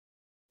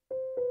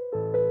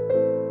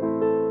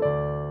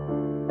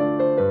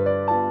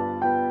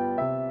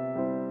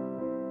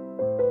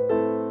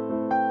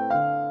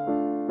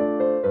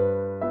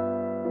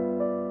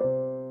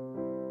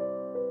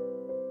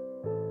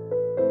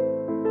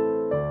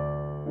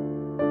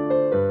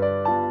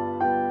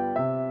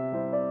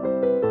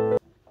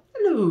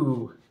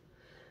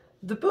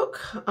The book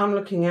I'm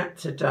looking at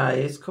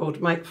today is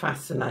called Make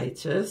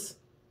Fascinators,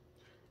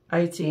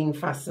 18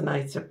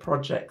 Fascinator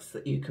Projects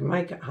that you can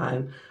make at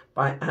home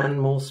by Ann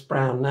Morse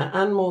Brown. Now,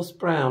 Ann Morse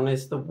Brown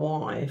is the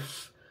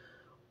wife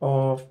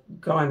of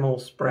Guy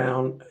Morse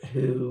Brown,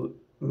 who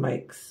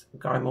makes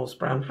Guy Morse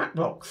Brown hat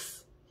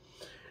blocks.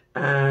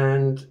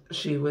 And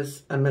she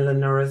was a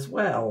milliner as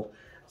well.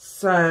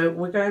 So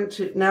we're going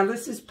to, now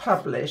this is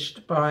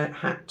published by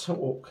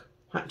HATtalk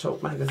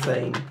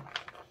magazine.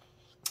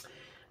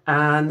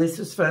 And this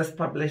was first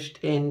published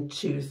in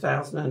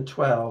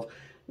 2012.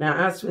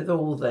 Now, as with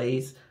all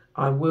these,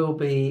 I will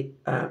be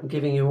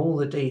giving you all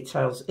the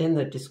details in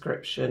the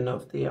description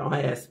of the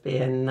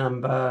ISBN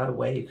number,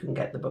 where you can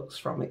get the books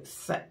from,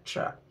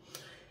 etc.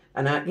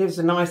 And that gives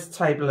a nice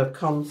table of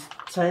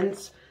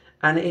contents,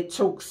 and it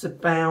talks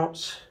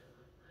about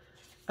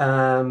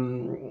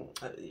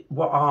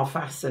what are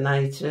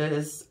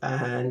fascinators,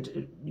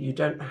 and you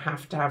don't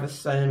have to have a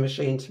sewing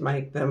machine to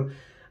make them.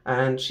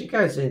 And she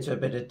goes into a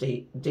bit of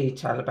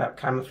detail about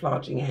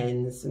camouflaging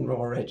ends and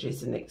raw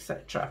edges and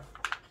etc.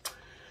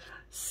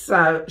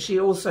 So she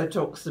also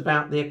talks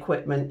about the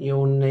equipment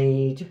you'll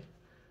need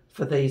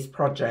for these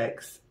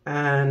projects,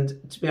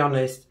 and to be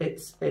honest,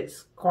 it's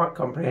quite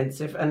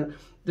comprehensive. And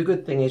the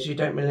good thing is you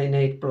don't really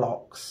need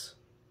blocks,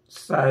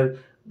 so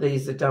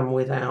these are done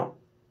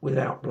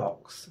without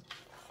blocks.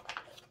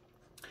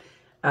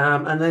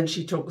 And then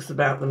she talks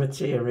about the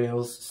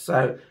materials.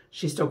 So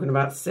she's talking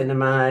about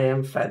cinema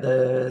and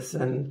feathers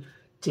and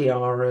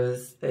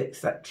tiaras,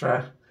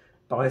 etc.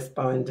 Bias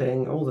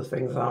binding, all the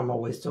things I'm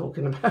always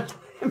talking about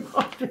in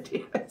my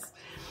videos.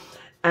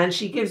 And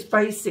she gives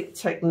basic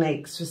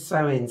techniques for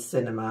sewing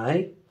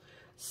cinema.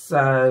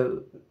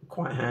 So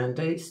quite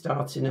handy,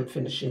 starting and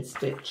finishing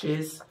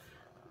stitches.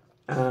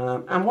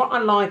 And what I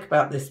like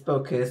about this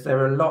book is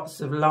there are lots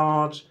of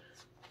large,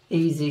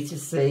 easy to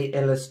see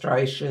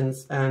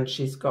illustrations, and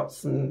she's got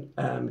some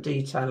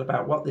detail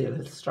about what the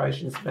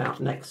illustration's about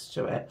next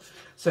to it.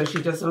 So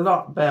she does a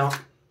lot about,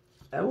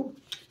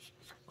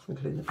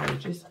 crinkling the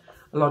pages,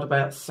 a lot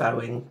about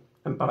sewing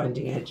and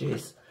binding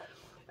edges.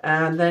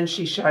 And then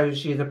she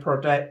shows you the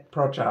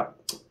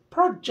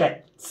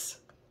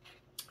projects.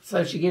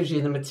 So she gives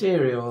you the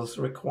materials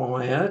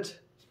required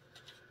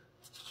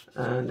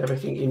and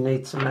everything you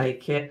need to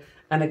make it.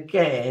 And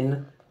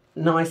again,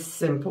 nice,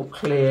 simple,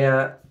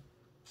 clear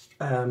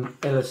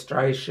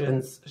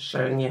illustrations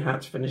showing you how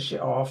to finish it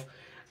off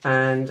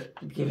and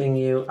giving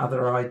you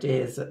other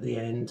ideas at the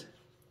end.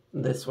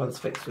 And this one's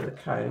fixed with a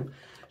comb.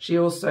 She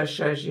also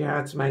shows you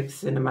how to make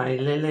cinema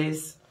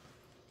lilies.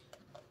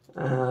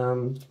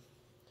 One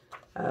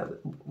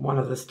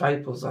of the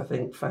staples, I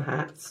think, for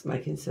hats,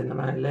 making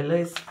cinema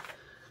lilies.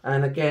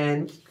 And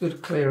again,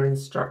 good clear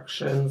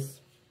instructions.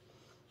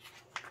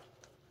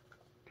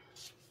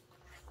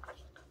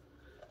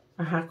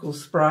 A hackle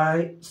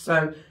spray.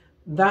 So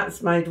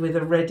that's made with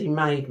a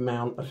ready-made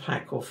mount of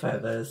hackle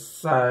feathers.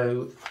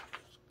 So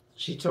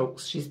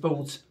she's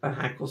bought a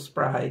hackle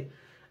spray,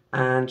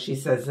 and she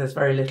says there's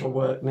very little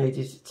work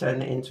needed to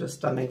turn it into a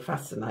stunning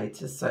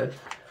fascinator. So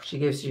she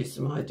gives you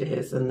some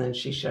ideas and then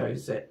she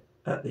shows it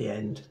at the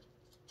end.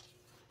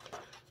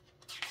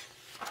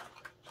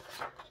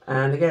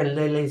 And again,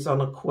 lilies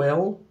on a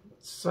quill.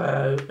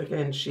 So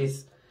again,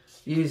 she's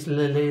used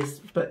lilies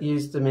but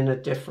used them in a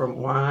different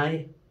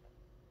way.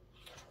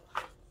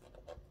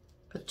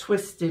 A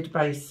twisted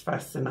base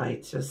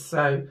fascinator.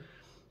 So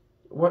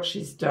what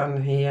she's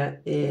done here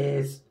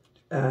is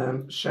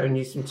showing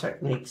you some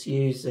techniques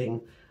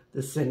using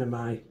the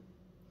cinema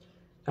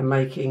and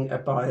making a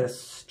bias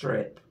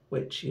strip,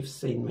 which you've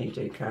seen me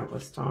do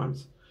countless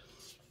times.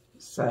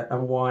 So,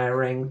 and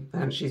wiring,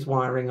 and she's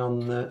wiring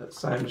on the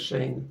sewing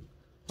machine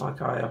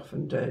like I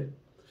often do.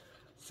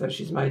 So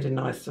she's made a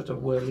nice sort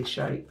of whirly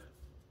shape.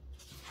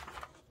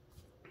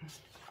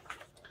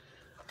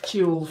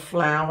 Tulle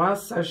flower,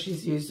 so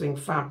she's using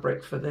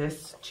fabric for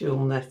this,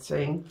 tulle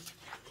netting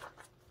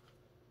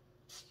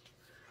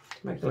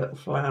to make a little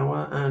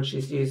flower, and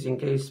she's using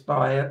goose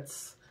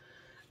biots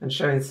and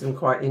showing some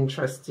quite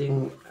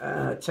interesting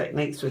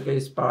techniques with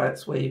goose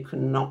biots where you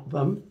can knot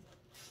them.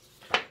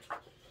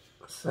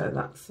 So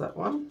that's that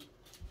one.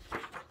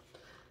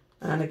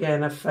 And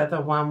again, a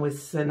feather one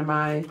with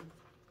cinema.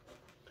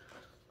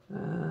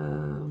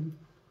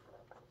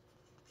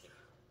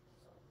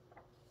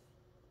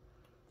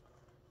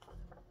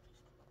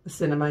 The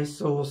cinema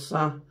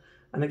saucer,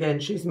 and again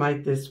she's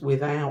made this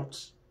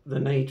without the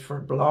need for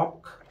a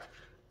block,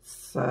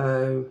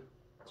 so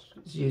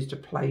she's used a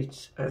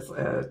plate as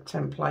a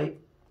template.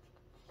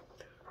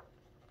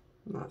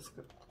 And that's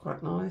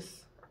quite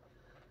nice.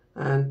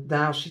 And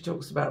now she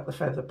talks about the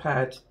feather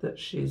pad that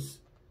she's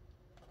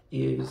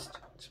used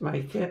to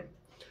make it.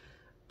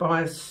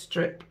 Bias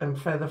strip and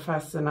feather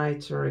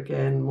fascinator,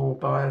 again more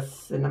bias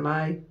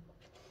cinema,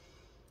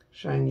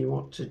 showing you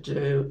what to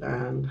do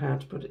and how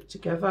to put it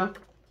together.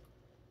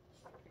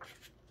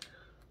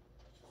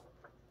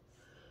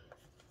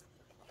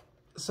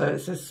 So it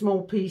says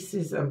small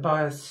pieces and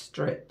bias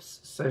strips.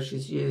 So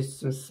she's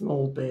used some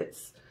small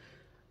bits.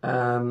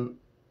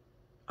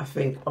 I I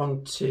think,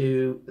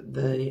 onto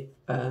the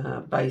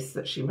base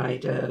that she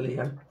made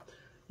earlier.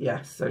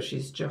 Yeah, so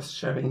she's just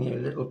showing you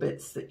little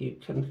bits that you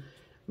can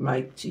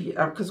make to,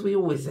 because we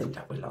always end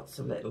up with lots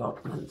of little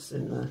oddments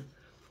in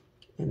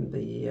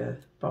the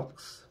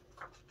box.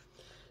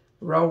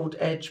 Rolled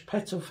edge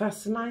petal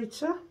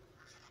fascinator,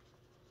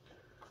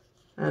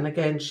 and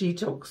again she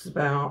talks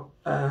about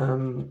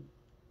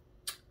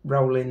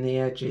rolling the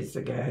edges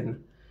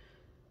again,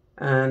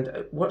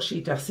 and what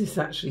she does is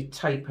actually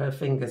tape her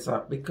fingers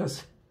up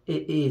because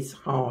it is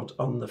hard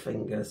on the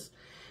fingers.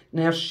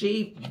 Now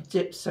she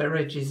dips her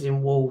edges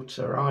in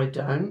water, I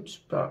don't,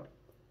 but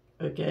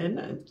again,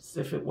 it's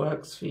if it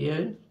works for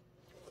you.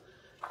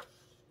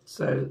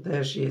 So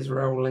there she is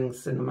rolling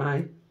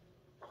cinnamon.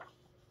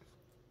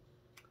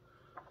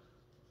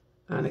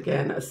 And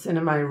again, a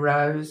cinnamon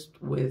rose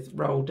with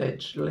rolled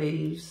edge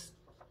leaves.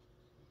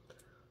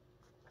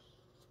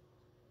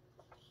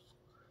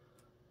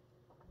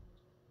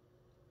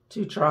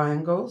 Two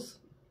triangles.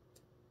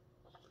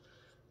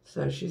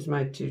 So she's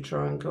made two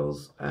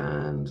triangles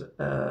and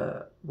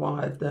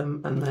wired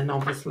them, and then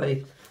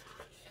obviously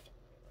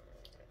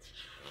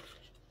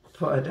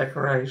put a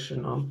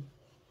decoration on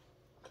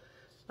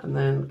and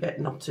then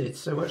get knotted.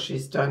 So what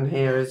she's done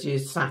here is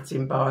use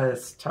satin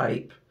bias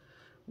tape,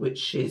 which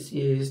she's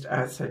used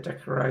as her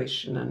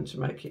decoration and to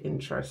make it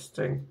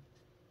interesting.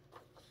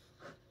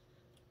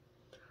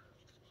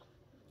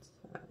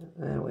 So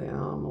there we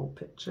are, more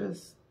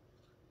pictures.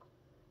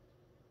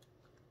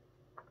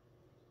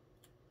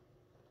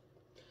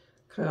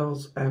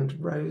 Curls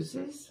and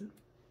roses.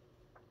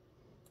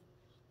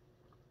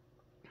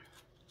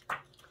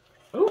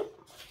 Oh,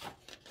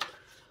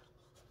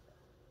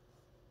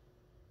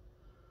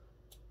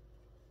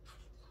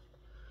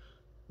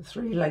 the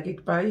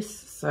three-legged base.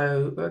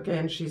 So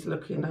again, she's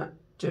looking at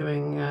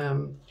doing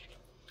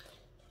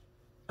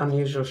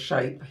unusual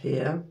shape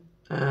here,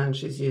 and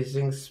she's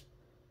using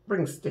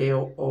spring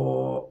steel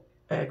or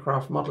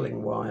aircraft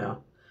modelling wire.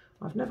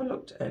 I've never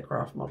looked at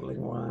aircraft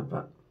modelling wire,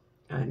 but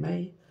I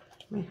may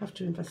have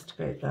to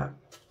investigate that.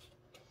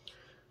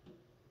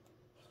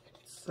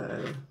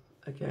 So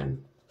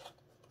again,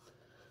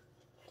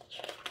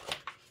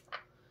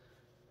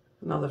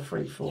 another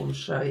freeform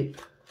shape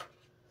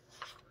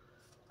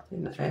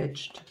in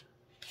edged.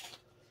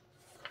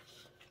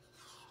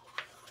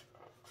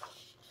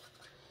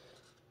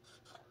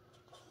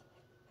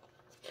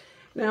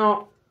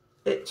 Now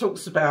it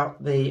talks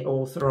about the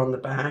author on the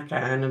back,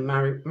 Anne, and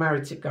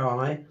married to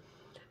Guy,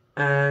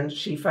 and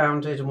she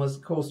founded and was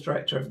course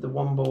director of the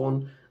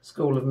Wombourne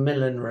School of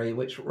Millinery,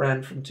 which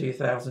ran from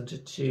 2000 to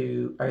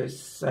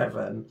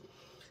 2007.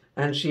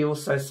 And she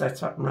also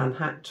set up and ran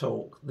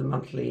HATtalk, the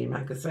monthly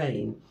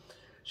magazine.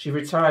 She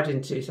retired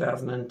in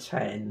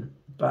 2010,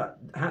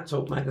 but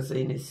HATtalk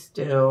magazine is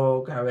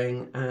still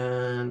going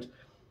and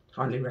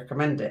highly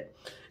recommend it.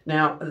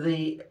 Now,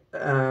 the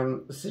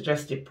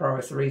suggested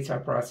price, the retail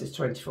price, is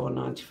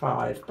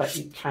 $24.95, but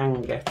you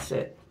can get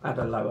it at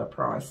a lower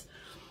price.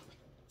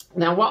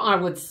 Now, what I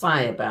would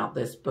say about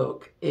this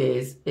book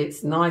is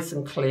it's nice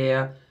and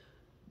clear.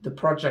 The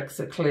projects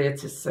are clear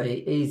to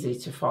see, easy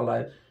to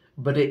follow,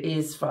 but it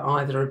is for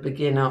either a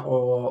beginner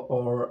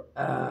or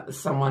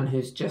someone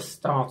who's just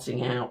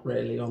starting out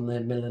really on their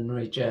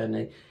millinery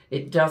journey.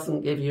 It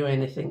doesn't give you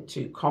anything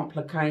too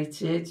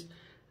complicated,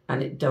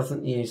 and it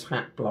doesn't use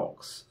hat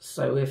blocks.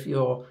 So if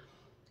you're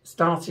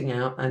starting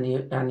out and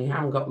you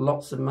haven't got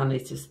lots of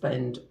money to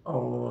spend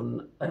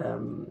on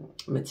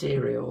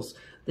materials,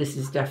 this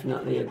is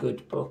definitely a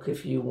good book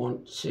if you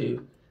want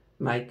to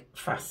make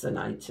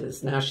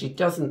fascinators. Now, she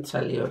doesn't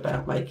tell you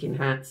about making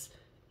hats.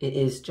 It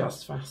is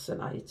just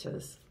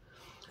fascinators.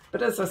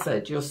 But as I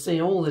said, you'll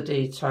see all the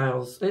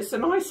details. It's a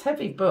nice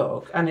heavy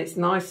book, and it's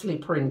nicely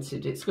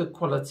printed. It's good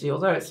quality.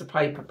 Although it's a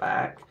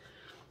paperback,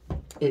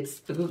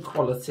 it's a good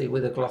quality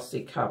with a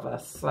glossy cover.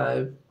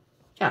 So,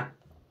 yeah.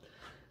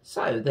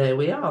 So, there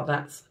we are.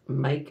 That's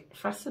Make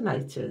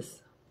Fascinators.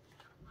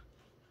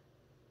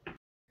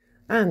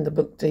 And the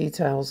book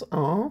details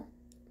are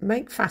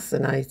Make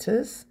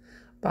Fascinators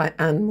by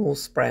Ann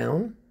Morse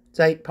Brown,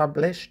 date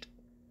published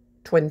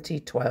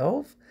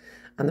 2012,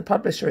 and the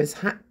publisher is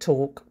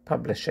HATtalk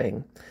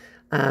Publishing,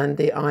 and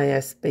the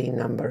ISBN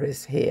number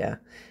is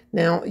here.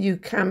 Now, you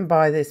can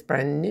buy this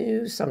brand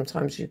new.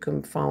 Sometimes you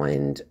can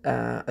find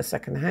a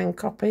second-hand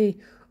copy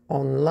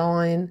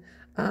online.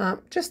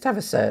 Just have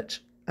a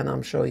search and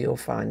I'm sure you'll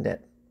find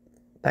it.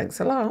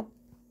 Thanks a lot.